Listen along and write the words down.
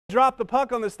Drop the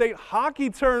puck on the state hockey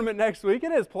tournament next week.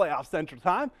 It is playoff central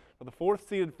time. For the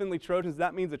 4th-seeded Findlay Trojans,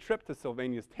 that means a trip to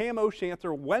Sylvania's Tam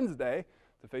O'Shanter Wednesday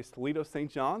to face Toledo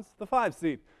St. John's, the 5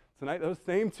 seed. Tonight, those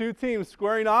same two teams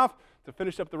squaring off to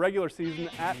finish up the regular season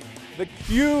at the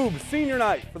Cube. Senior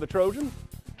night for the Trojans.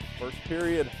 First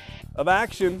period of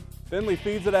action. Findlay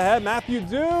feeds it ahead. Matthew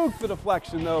Duke, the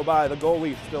deflection, though, by the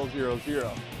goalie, still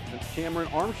 0-0. It's Cameron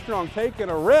Armstrong taking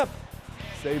a rip.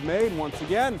 Save made once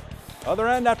again. Other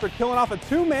end after killing off a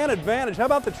 2-man advantage. How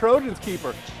about the Trojans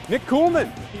keeper? Nick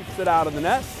Kuhlman keeps it out of the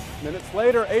net. Minutes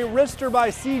later, a wrister by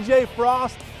C.J.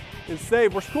 Frost is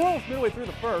saved. We're scoreless midway through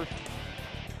the first.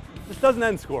 This doesn't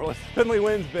end scoreless. Findlay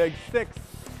wins big,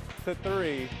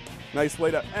 6-3. Nice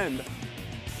way to end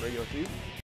regular season.